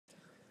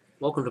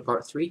Welcome to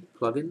part 3,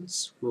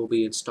 plugins. We'll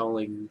be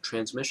installing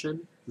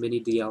Transmission,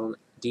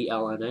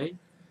 MiniDLNA,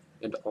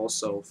 and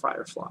also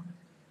Firefly.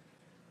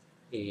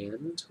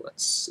 And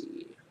let's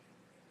see.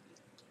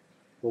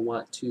 We'll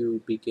want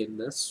to begin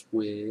this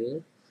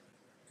with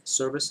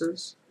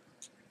Services.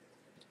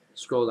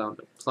 Scroll down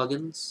to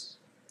Plugins,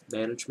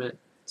 Management,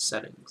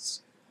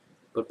 Settings.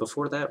 But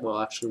before that,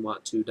 we'll actually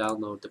want to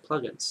download the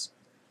plugins.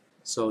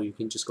 So you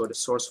can just go to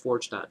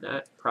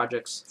sourceforge.net,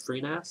 Projects,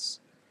 FreeNAS,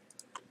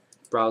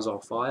 browse all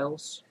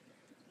files,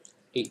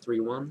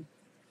 831,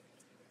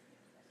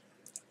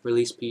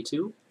 release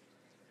P2,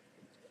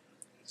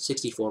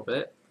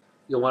 64-bit.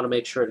 You'll want to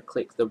make sure to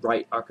click the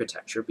right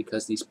architecture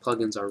because these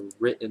plugins are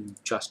written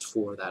just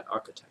for that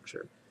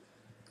architecture.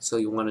 So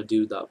you want to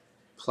do the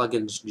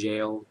plugins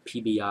jail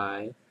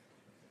PBI,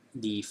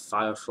 the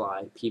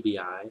Firefly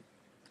PBI,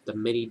 the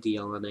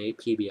MiniDLNA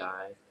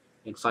PBI,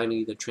 and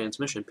finally the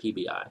transmission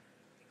PBI.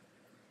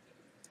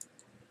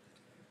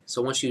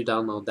 So once you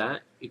download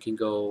that, you can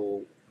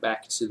go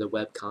back to the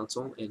web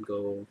console and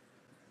go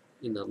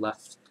in the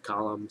left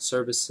column,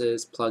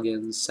 Services,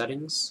 Plugins,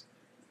 Settings,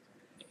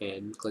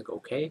 and click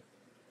OK.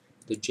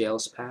 The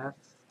jails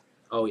path,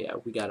 oh yeah,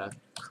 we gotta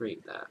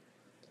create that.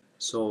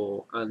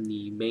 So on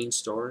the main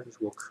storage,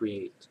 we'll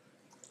create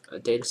a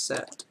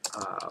dataset,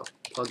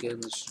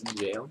 plugins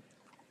jail,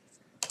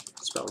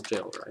 spell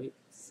jail right,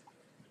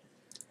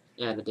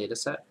 and a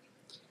dataset.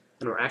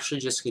 And we're actually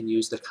just going to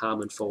use the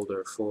common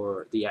folder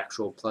for the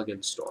actual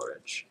plugin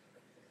storage.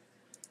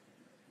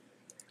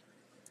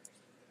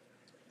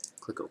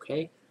 Click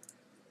OK.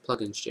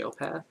 Plugins jail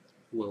path.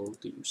 We'll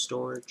do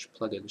storage,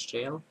 plugins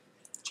jail.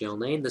 Jail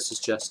name, this is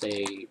just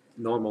a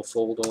normal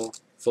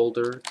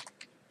folder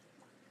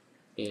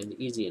and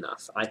easy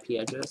enough.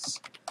 IP address.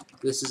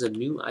 This is a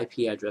new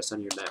IP address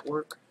on your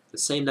network. The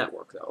same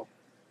network though.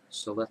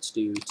 So let's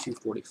do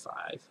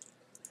 245.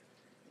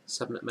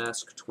 Subnet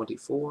mask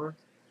 24.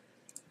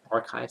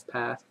 Archive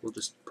path, we'll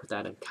just put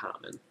that in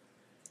common.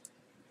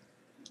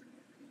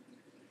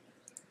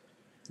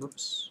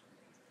 Oops.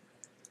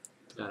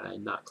 Did I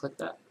not click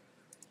that?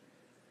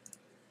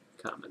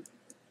 Common.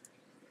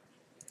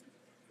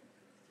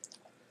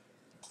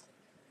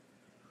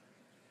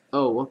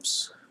 Oh,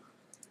 whoops.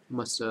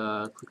 Must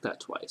click that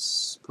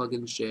twice.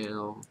 Plugins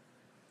jail.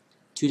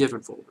 Two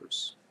different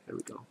folders. There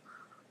we go.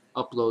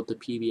 Upload the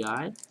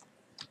PBI.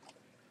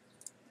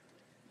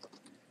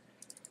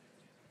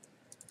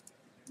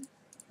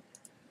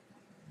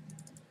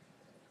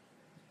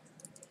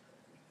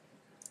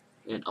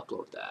 And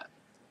upload that.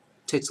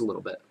 Takes a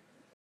little bit.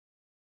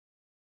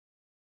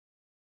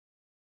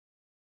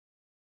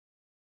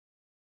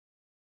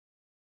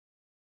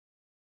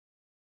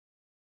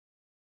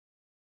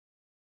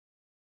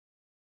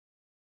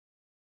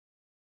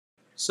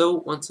 So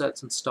once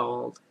that's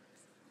installed,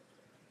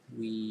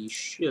 we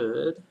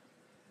should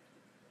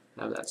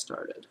have that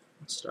started.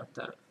 Let's start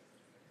that.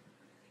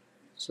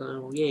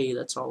 So yay,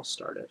 that's all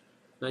started.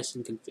 Nice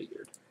and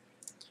configured.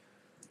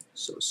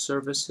 So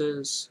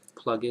services,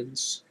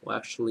 plugins, we'll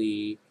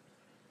actually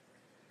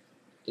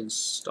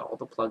install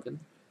the plugin.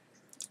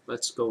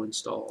 Let's go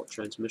install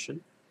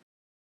transmission.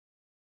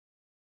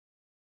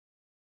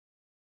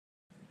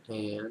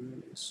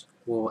 And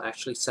we'll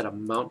actually set a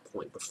mount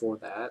point before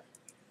that.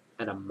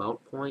 At a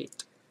mount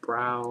point,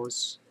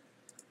 browse,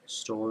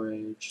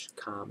 storage,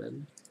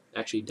 common,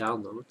 actually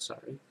download,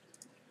 sorry,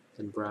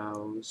 then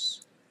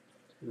browse.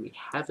 And we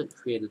haven't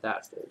created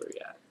that folder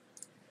yet.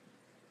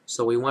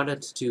 So we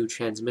wanted to do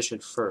transmission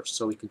first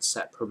so we can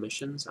set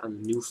permissions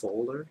on the new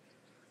folder.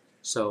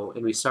 So,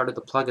 and we started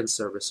the plugin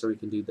service so we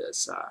can do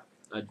this.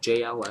 A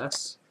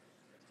JLS,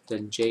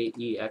 then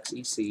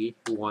JEXEC,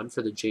 1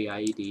 for the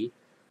JID.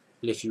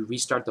 And if you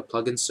restart the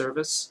plugin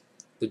service,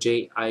 the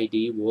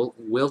JID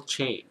will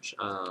change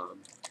when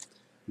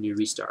you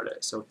restart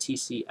it. So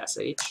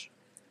tcsh,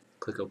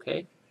 click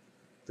OK.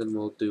 Then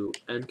we'll do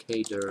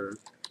mkdir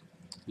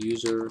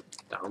user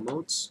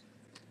downloads.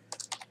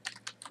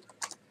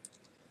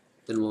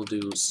 Then we'll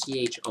do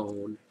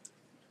chown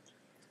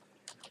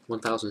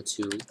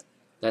 1002.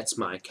 That's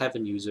my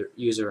Kevin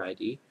user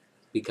ID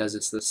because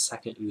it's the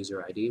second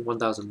user ID.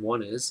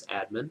 1001 is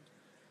admin.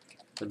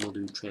 Then we'll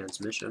do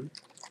transmission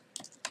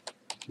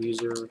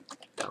user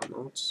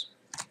downloads.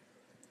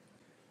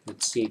 And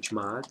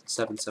chmod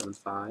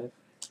 775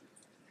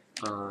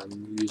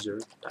 on user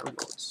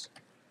downloads.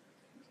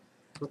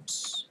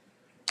 Oops.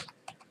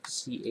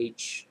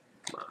 Chmod.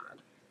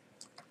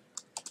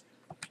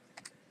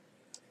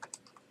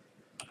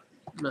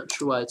 I'm not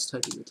sure why it's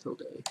typing the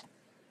tilde.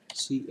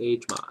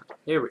 Chmod.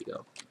 There we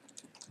go.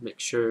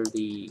 Make sure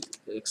it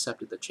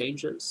accepted the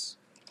changes.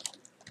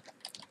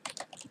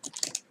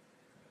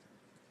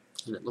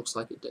 And it looks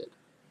like it did.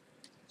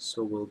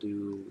 So we'll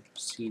do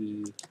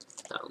cd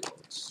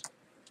downloads.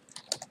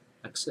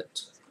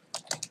 Exit.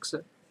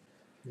 Exit.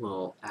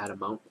 We'll add a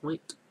mount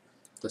point.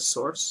 The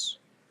source.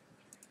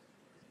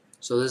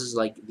 So this is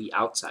like the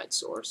outside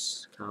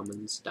source.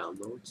 Commons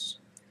downloads.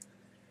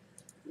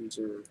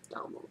 User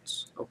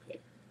downloads. Okay.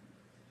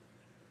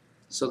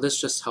 So this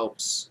just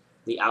helps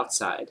the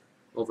outside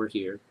over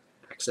here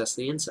access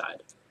the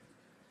inside.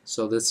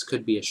 So this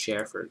could be a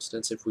share, for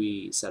instance, if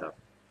we set up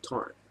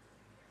torrent.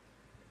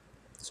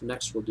 So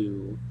next we'll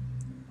do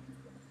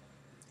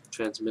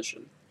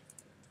transmission,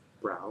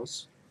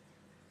 browse,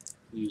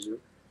 user,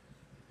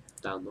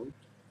 download,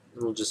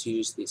 and we'll just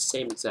use the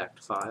same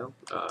exact file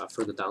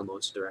for the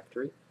downloads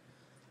directory.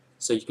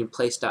 So you can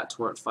place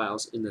 .torrent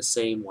files in the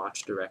same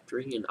watch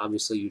directory, and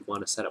obviously you'd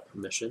want to set up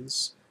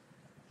permissions.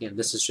 And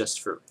this is just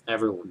for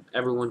everyone.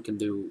 Everyone can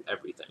do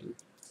everything.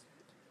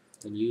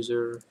 And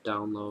user,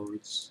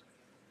 downloads,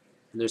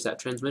 and there's that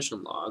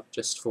transmission log,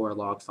 just for a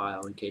log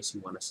file in case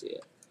you want to see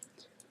it.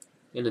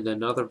 And in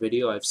another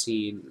video I've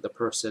seen the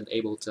person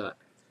able to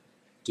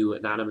do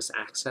anonymous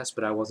access,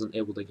 but I wasn't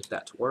able to get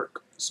that to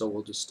work. So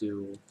we'll just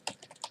do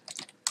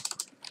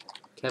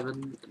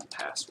Kevin and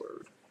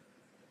password.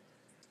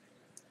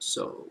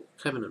 So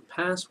Kevin and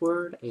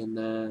password, and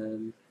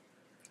then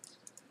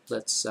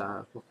let's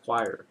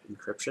require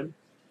encryption.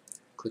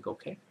 Click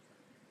OK.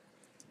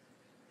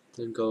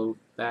 Then go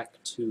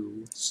back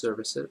to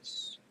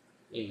services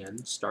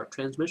and start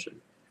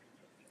transmission.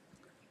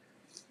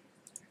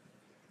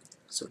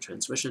 So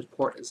transmission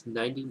port is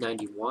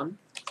 9091,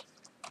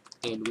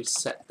 and we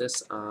set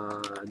this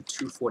on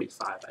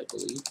 245, I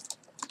believe.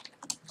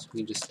 So we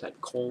can just type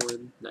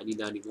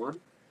 :9091.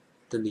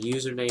 Then the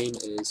username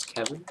is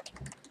Kevin.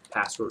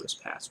 Password is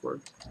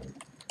password.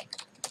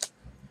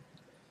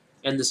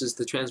 And this is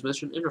the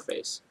transmission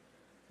interface.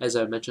 As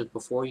I mentioned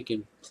before, you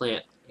can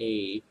put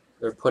a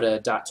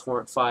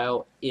 .torrent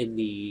file in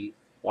the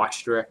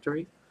watch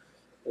directory,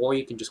 or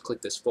you can just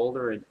click this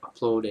folder and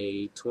upload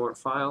a torrent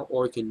file,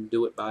 or you can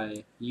do it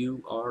by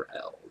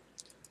URL,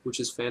 which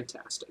is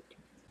fantastic.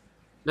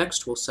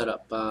 Next, we'll set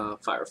up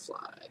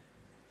Firefly.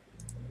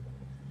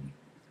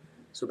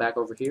 So back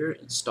over here,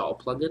 install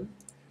plugin,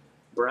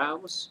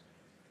 browse,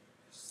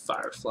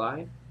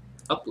 Firefly,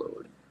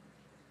 upload.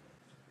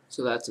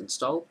 So that's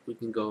installed. We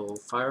can go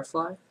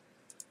Firefly,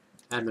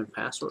 admin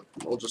password.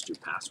 We'll just do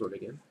password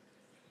again.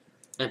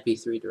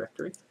 MP3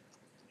 directory,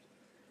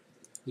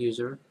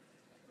 user,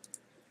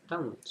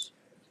 downloads.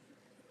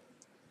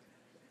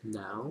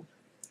 Now,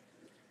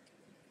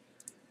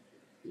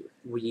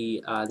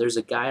 there's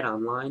a guide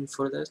online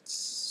for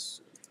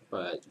this,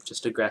 but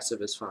just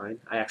aggressive is fine.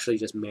 I actually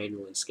just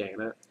manually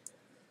scan it.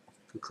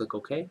 And click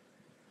OK,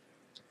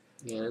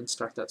 and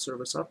start that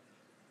service up.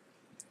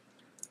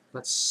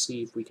 Let's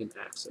see if we can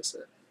access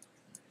it.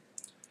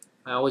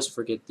 I always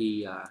forget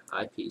the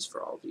IPs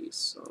for all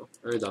these,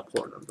 or the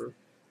port number.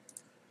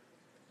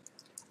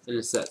 And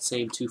it's that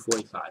same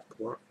 245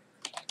 port.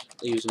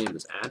 The username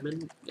is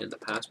admin, and the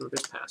password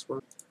is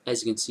password.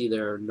 As you can see,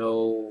 there are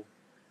no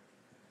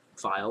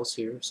files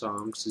here,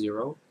 songs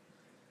 0.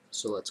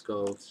 So let's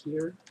go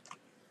here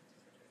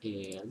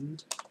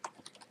and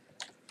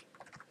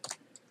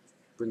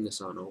bring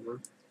this on over.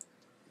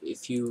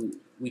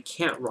 We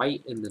can't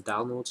write in the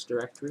downloads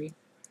directory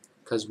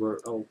because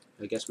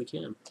I guess we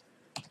can.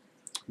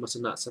 Must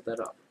have not set that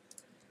up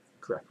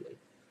correctly.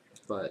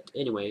 But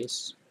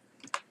anyways,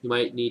 you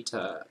might need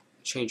to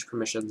change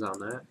permissions on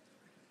that.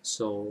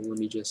 So let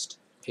me just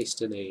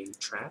paste in a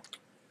track,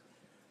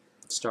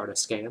 start a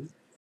scan.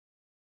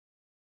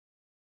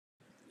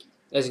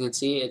 As you can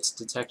see, it's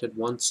detected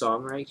one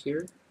song right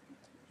here,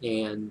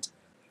 and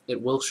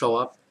it will show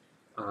up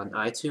on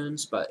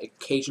iTunes, but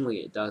occasionally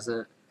it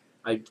doesn't.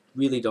 I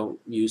really don't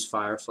use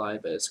Firefly,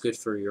 but it's good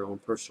for your own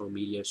personal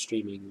media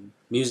streaming,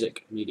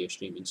 music media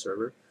streaming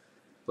server.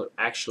 But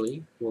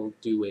actually, we'll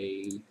do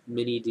a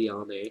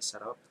MiniDLNA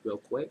setup real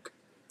quick.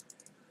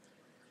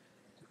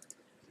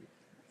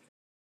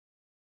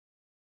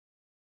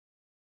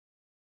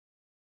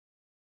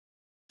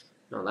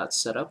 Now that's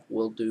set up,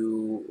 we'll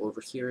do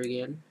over here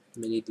again,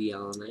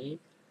 MiniDLNA,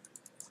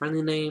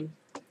 friendly name,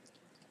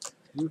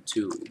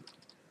 YouTube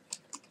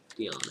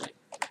DLNA,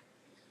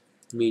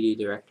 media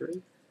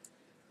directory,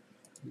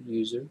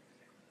 user,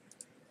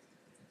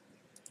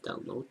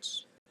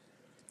 downloads,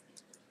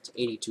 it's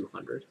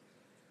 8200,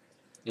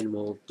 and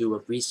we'll do a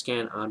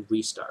rescan on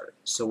restart.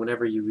 So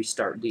whenever you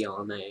restart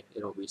DLNA,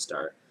 it'll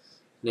restart.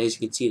 And as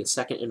you can see, the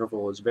second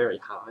interval is very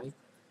high.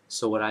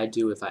 So what I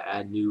do if I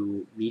add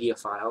new media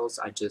files,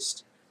 I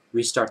just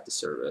restart the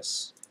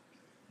service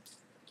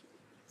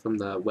from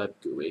the web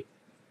GUI.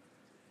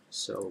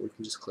 So we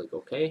can just click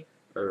OK,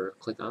 or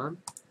click on,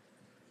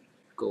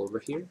 go over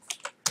here,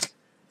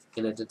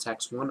 and it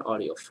detects one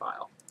audio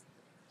file.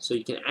 So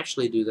you can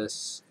actually do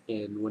this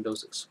in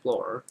Windows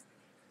Explorer.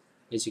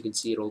 As you can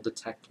see, it'll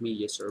detect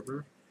media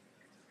server,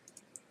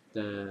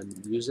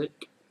 then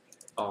music,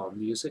 all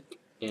music,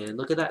 and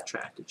look at that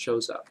track, it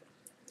shows up.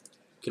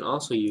 You can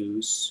also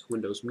use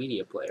Windows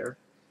Media Player,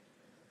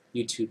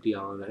 YouTube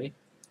DLNA,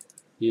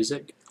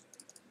 music,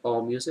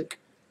 all music,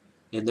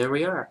 and there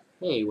we are.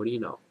 Hey, what do you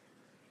know?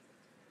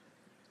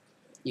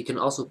 You can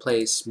also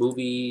place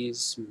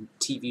movies,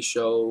 TV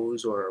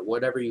shows, or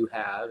whatever you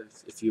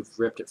have if you've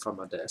ripped it from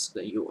a disk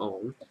that you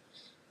own.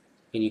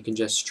 And you can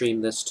just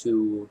stream this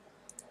to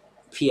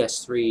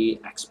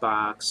PS3,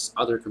 Xbox,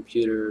 other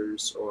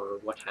computers, or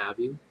what have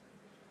you.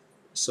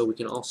 So we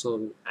can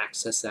also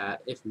access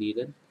that if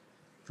needed.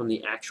 from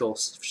the actual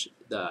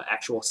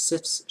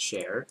SIFS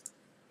share,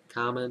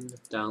 common,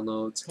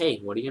 downloads. Hey,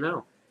 what do you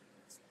know?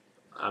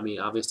 I mean,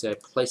 obviously I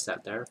placed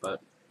that there,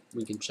 but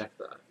we can check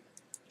the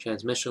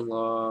transmission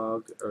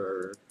log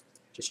or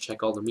just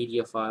check all the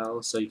media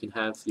files, so you can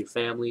have your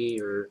family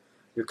or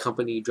your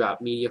company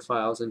drop media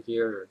files in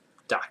here, or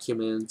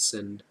documents,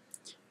 and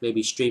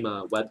maybe stream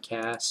a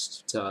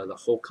webcast to the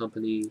whole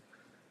company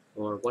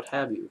or what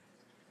have you.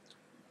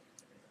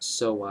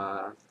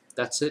 So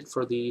that's it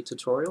for the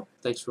tutorial.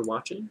 Thanks for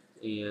watching,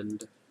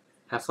 and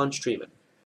have fun streaming.